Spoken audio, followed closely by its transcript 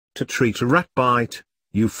To treat a rat bite,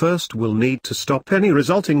 you first will need to stop any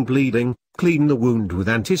resulting bleeding, clean the wound with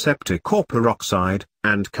antiseptic or peroxide,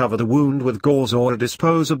 and cover the wound with gauze or a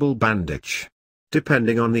disposable bandage.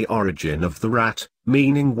 Depending on the origin of the rat,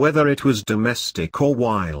 meaning whether it was domestic or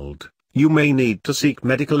wild, you may need to seek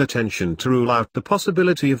medical attention to rule out the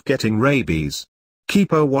possibility of getting rabies.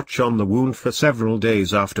 Keep a watch on the wound for several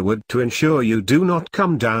days afterward to ensure you do not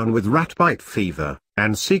come down with rat bite fever,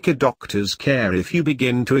 and seek a doctor's care if you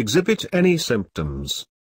begin to exhibit any symptoms.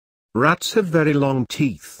 Rats have very long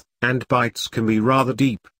teeth, and bites can be rather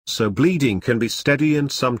deep, so bleeding can be steady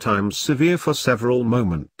and sometimes severe for several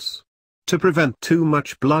moments. To prevent too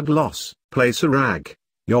much blood loss, place a rag,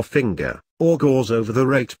 your finger, or gauze over the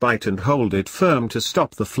rat bite and hold it firm to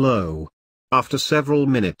stop the flow. After several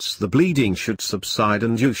minutes the bleeding should subside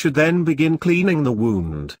and you should then begin cleaning the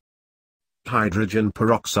wound. Hydrogen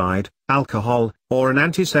peroxide, alcohol, or an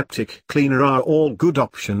antiseptic cleaner are all good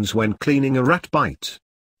options when cleaning a rat bite.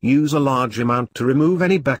 Use a large amount to remove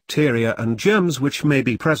any bacteria and germs which may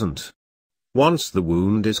be present. Once the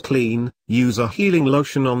wound is clean, use a healing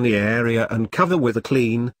lotion on the area and cover with a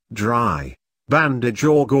clean, dry bandage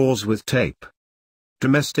or gauze with tape.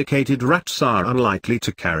 Domesticated rats are unlikely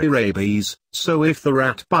to carry rabies, so if the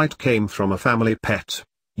rat bite came from a family pet,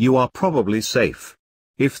 you are probably safe.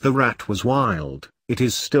 If the rat was wild, it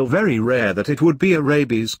is still very rare that it would be a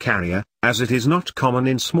rabies carrier, as it is not common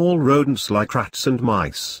in small rodents like rats and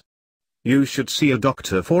mice. You should see a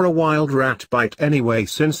doctor for a wild rat bite anyway,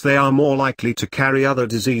 since they are more likely to carry other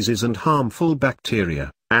diseases and harmful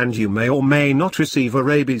bacteria, and you may or may not receive a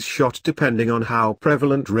rabies shot depending on how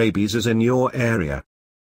prevalent rabies is in your area.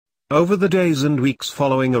 Over the days and weeks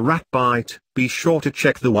following a rat bite, be sure to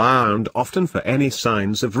check the wound often for any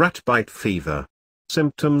signs of rat bite fever.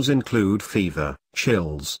 Symptoms include fever,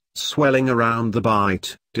 chills, swelling around the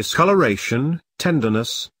bite, discoloration,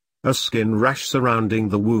 tenderness, a skin rash surrounding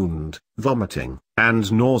the wound, vomiting, and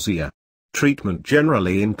nausea. Treatment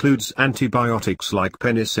generally includes antibiotics like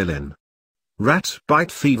penicillin. Rat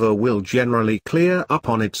bite fever will generally clear up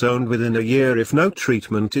on its own within a year if no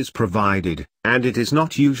treatment is provided, and it is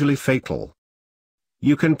not usually fatal.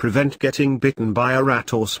 You can prevent getting bitten by a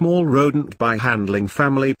rat or small rodent by handling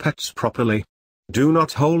family pets properly. Do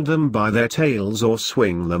not hold them by their tails or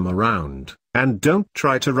swing them around, and don't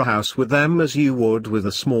try to roughhouse with them as you would with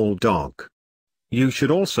a small dog. You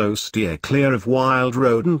should also steer clear of wild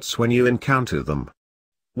rodents when you encounter them.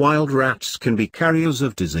 Wild rats can be carriers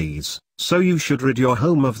of disease, so you should rid your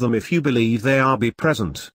home of them if you believe they are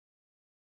present.